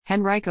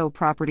Henrico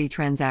Property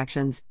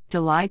Transactions,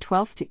 July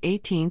 12 to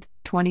 18,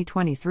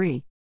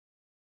 2023.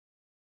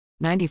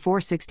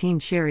 9416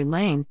 Sherry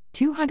Lane,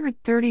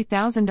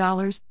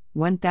 $230,000,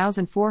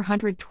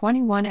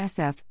 1,421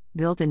 SF,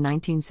 built in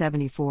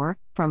 1974,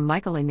 from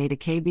Michael A. Meda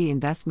KB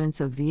Investments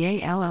of VA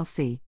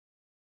LLC.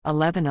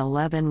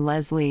 1111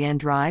 Leslie Ann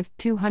Drive,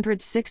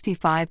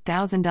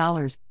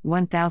 $265,000,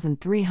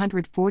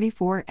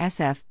 1,344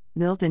 SF,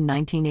 built in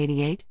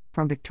 1988,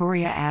 from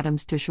Victoria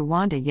Adams to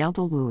Shawanda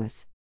Yeldel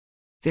Lewis.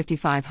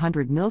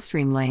 5500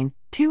 Millstream Lane,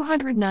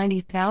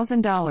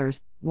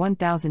 $290,000,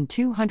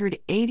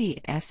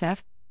 1,280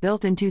 SF,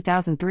 built in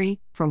 2003,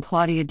 from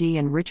Claudia D.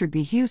 and Richard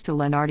B. Hughes to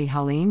Lenardi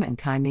Halim and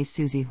Kaimei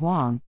Susie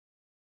Huang.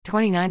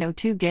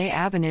 2902 Gay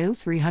Avenue,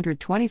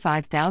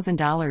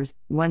 $325,000,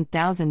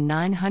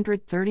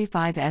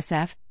 1,935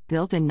 SF,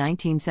 built in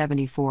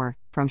 1974,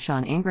 from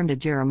Sean Ingram to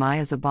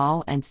Jeremiah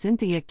Zabal and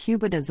Cynthia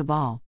Cuba de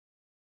Zabal.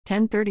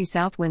 1030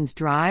 Southwinds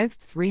Drive,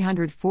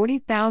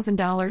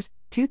 $340,000,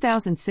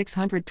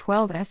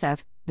 2,612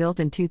 SF, built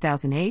in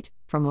 2008,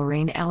 from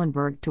Lorraine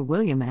Ellenberg to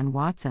William N.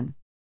 Watson.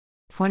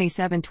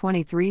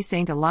 2723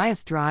 St.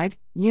 Elias Drive,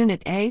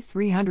 Unit A,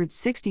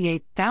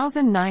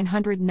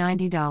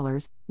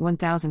 $368,990,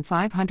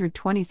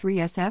 1,523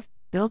 SF,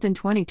 built in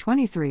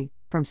 2023,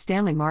 from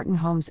Stanley Martin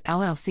Homes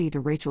LLC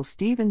to Rachel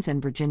Stevens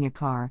and Virginia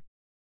Carr.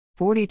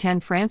 4010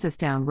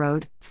 Francistown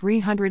Road,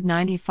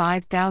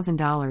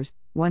 $395,000,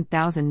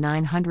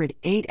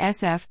 1,908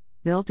 SF,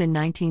 built in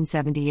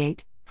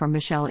 1978, from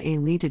Michelle A.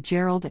 Lee to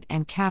Gerald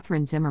and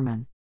Catherine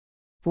Zimmerman.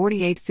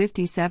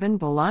 4857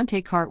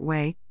 Volante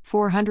Cartway,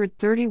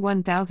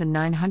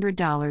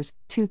 $431,900,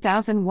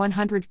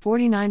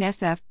 2,149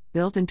 SF,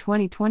 built in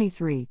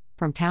 2023,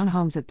 from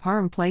Townhomes at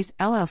Parham Place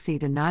LLC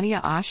to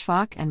Nadia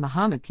Ashfaq and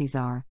Muhammad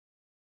Kizar.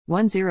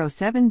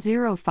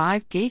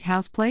 10705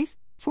 Gatehouse Place,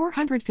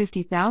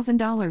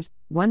 $450,000,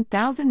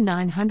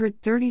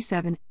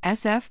 1,937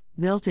 SF,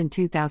 built in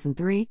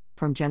 2003,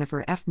 from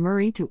Jennifer F.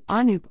 Murray to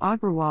Anup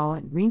Agrawal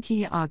and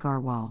Rinki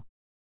Agarwal.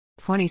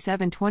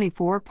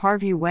 2724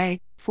 Parview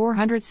Way,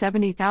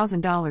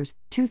 $470,000,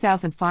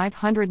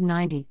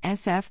 2,590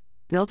 SF,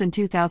 built in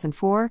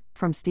 2004,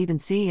 from Stephen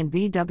C. and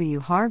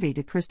V.W. Harvey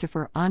to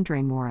Christopher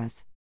Andre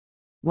Morris.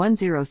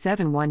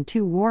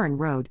 10712 Warren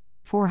Road,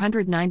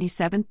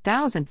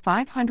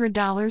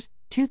 $497,500,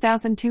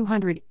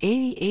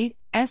 2,288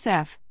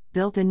 SF,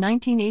 built in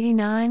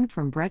 1989,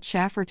 from Brett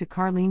Schaffer to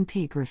Carlene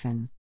P.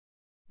 Griffin.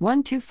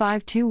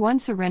 12521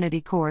 Serenity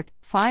Court,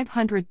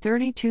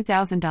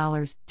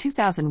 $532,000,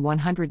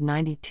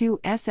 2,192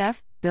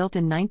 SF, built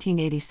in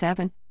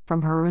 1987,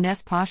 from Harun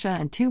S. Pasha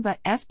and Tuba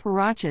S.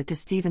 Paracha to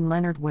Stephen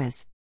Leonard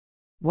Wiss.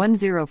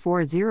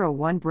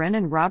 10401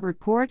 Brennan Robert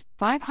Court,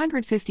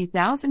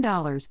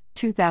 $550,000,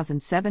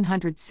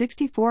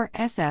 2,764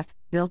 SF,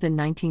 built in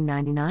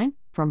 1999,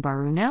 from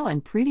Barunel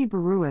and Preeti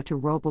Barua to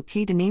Robel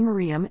Kidani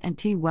Mariam and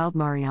T. Weld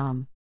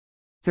Mariam.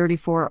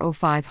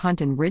 3405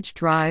 Hunton Ridge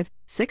Drive,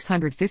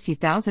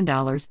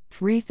 $650,000,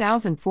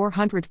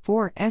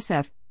 3,404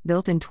 SF,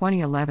 built in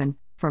 2011,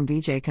 from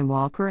Vijay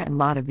Kanwalkar and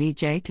Lada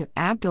Vijay to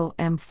Abdul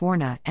M.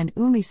 Forna and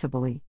Umi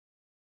Sabali.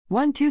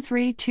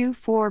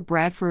 12324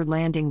 Bradford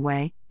Landing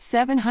Way,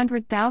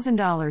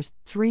 $700,000,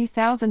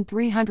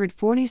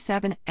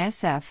 3,347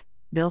 SF,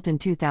 built in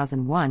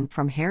 2001,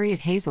 from Harriet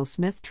Hazel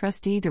Smith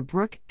Trustee to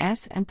Brooke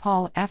S. and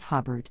Paul F.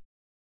 Hubbard.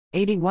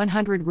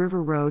 8100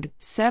 River Road,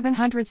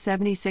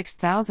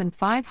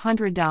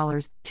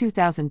 $776,500,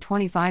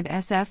 2,025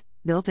 SF,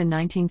 built in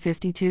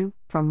 1952,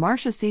 from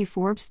Marcia C.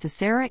 Forbes to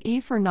Sarah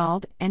E.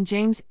 Fernald and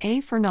James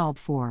A. Fernald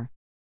IV.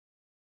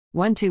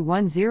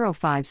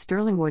 12105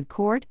 Sterlingwood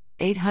Court,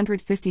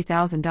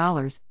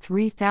 $850,000,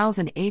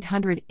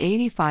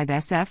 3,885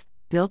 SF,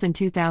 built in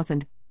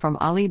 2000, from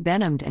Ali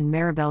Benhamd and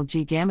Maribel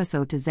G.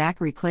 Gamiso to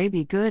Zachary Clay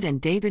B. Good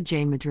and David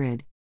J.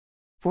 Madrid.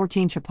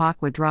 14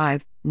 Chappaqua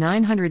Drive,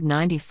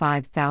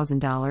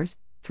 $995,000,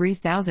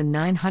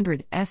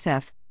 3,900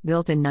 SF,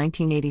 built in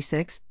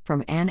 1986,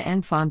 from Ann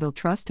N. Fonville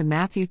Trust to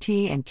Matthew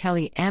T. and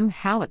Kelly M.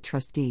 Hallett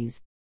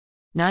Trustees.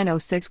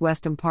 906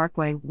 Westham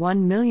Parkway,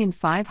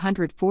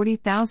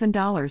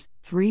 $1,540,000,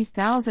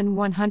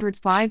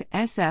 3,105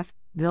 SF,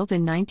 built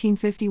in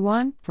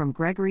 1951, from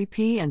Gregory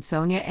P. and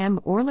Sonia M.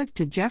 Orlick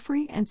to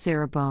Jeffrey and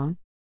Sarah Bone.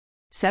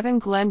 7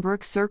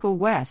 Glenbrook Circle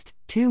West,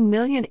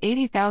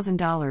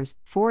 $2,080,000,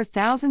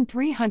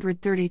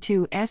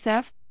 4,332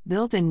 SF,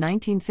 built in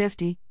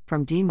 1950,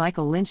 from D.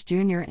 Michael Lynch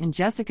Jr. and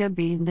Jessica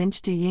B.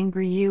 Lynch to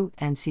Yingri Yu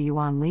and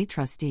Siyuan Lee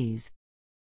Trustees.